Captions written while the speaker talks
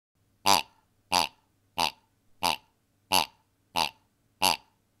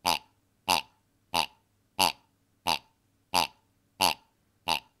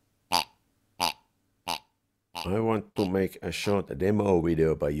I want to make a short demo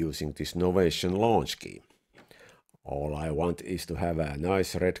video by using this Novation Launchkey. All I want is to have a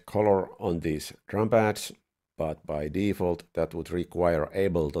nice red color on these drum pads, but by default that would require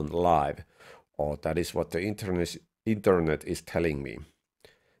Ableton Live, or that is what the internet is telling me.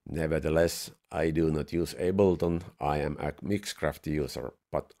 Nevertheless, I do not use Ableton, I am a Mixcraft user,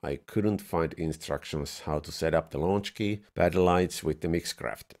 but I couldn't find instructions how to set up the Launchkey pad lights with the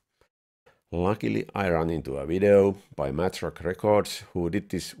Mixcraft. Luckily, I ran into a video by Matrock Records who did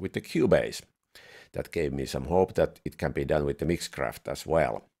this with the Cubase. That gave me some hope that it can be done with the Mixcraft as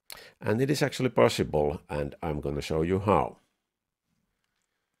well. And it is actually possible, and I'm gonna show you how.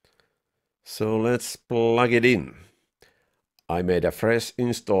 So let's plug it in. I made a fresh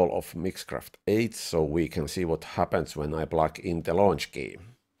install of Mixcraft 8 so we can see what happens when I plug in the Launchkey.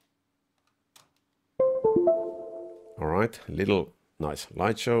 Alright, little nice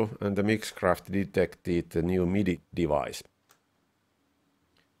light show, and the Mixcraft detected the new MIDI device.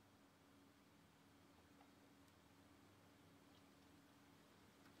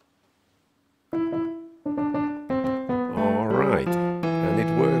 Alright, and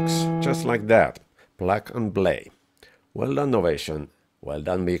it works just like that. Plug and play. Well done, Novation. Well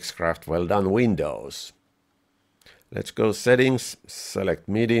done, Mixcraft. Well done, Windows. Let's go settings, select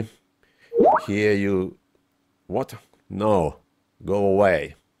MIDI. Here you... What? No. Go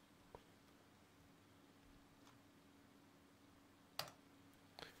away.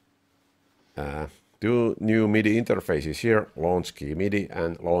 Two new MIDI interfaces here, Launchkey MIDI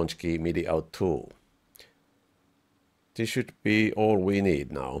and Launchkey MIDI Out tool. This should be all we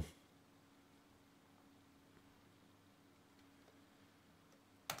need now.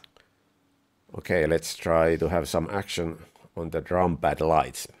 Okay, let's try to have some action on the drum pad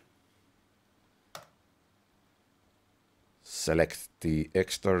lights. Select the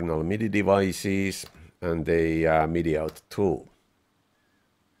external MIDI devices and the MIDI out tool.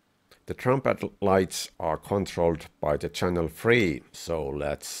 The drum pad lights are controlled by the channel 3, so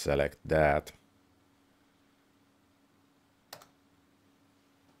let's select that.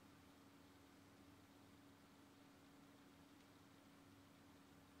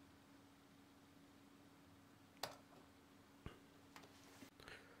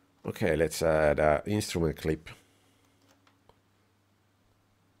 Okay, let's add an instrument clip.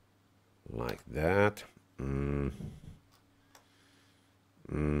 Like that.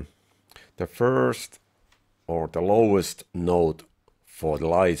 The first or the lowest note for the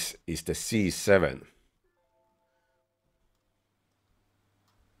lights is the C7.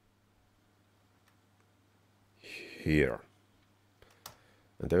 Here.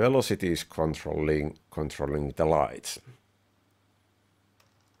 And the velocity is controlling the lights.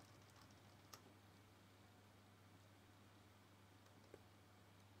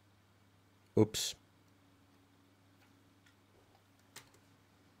 Oops.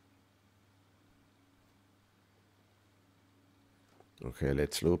 Okay,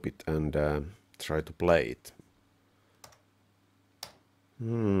 let's loop it and try to play it.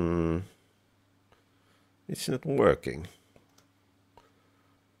 It's not working.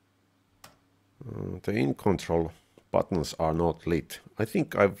 The in control buttons are not lit. I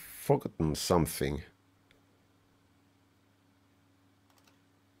think I've forgotten something.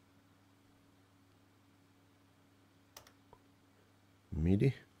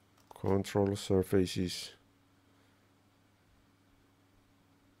 MIDI control surfaces.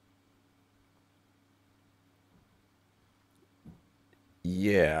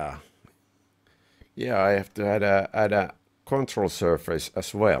 Yeah, I have to add a control surface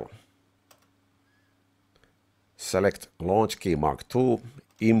as well. Select Launchkey Mark II,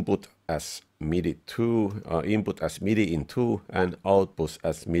 input as MIDI 2, input as MIDI in 2, and output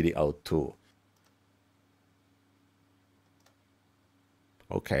as MIDI out 2.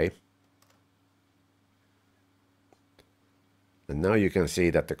 Okay. And now you can see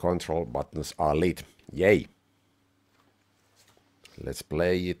that the control buttons are lit. Yay! Let's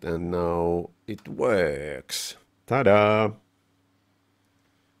play it, and now it works. Ta-da!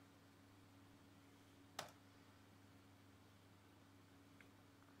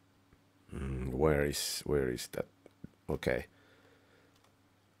 Where is that? Okay.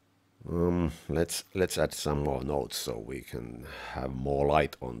 Let's add some more notes so we can have more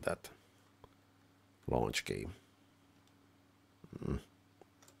light on that Launchkey.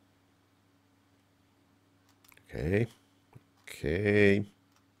 Okay.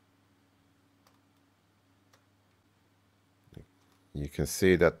 You can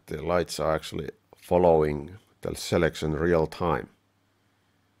see that the lights are actually following the selection real time.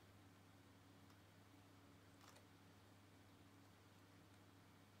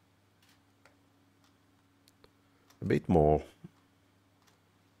 A bit more.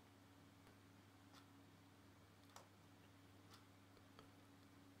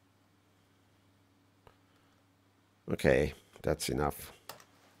 Okay, that's enough.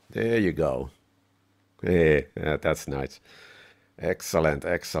 There you go. Hey, yeah, that's nice. Excellent,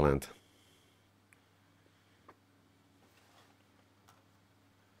 excellent.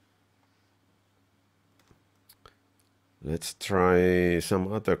 Let's try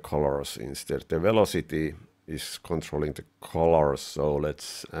some other colors instead. The velocity is controlling the colors, so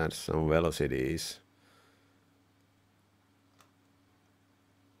let's add some velocities.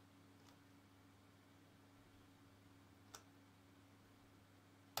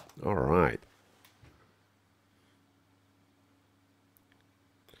 All right.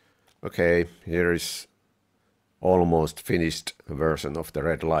 Okay, here is almost finished version of the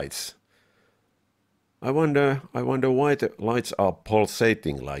red lights. I wonder why the lights are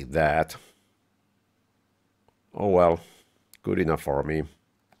pulsating like that. Oh well, good enough for me.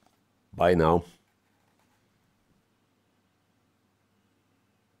 Bye now.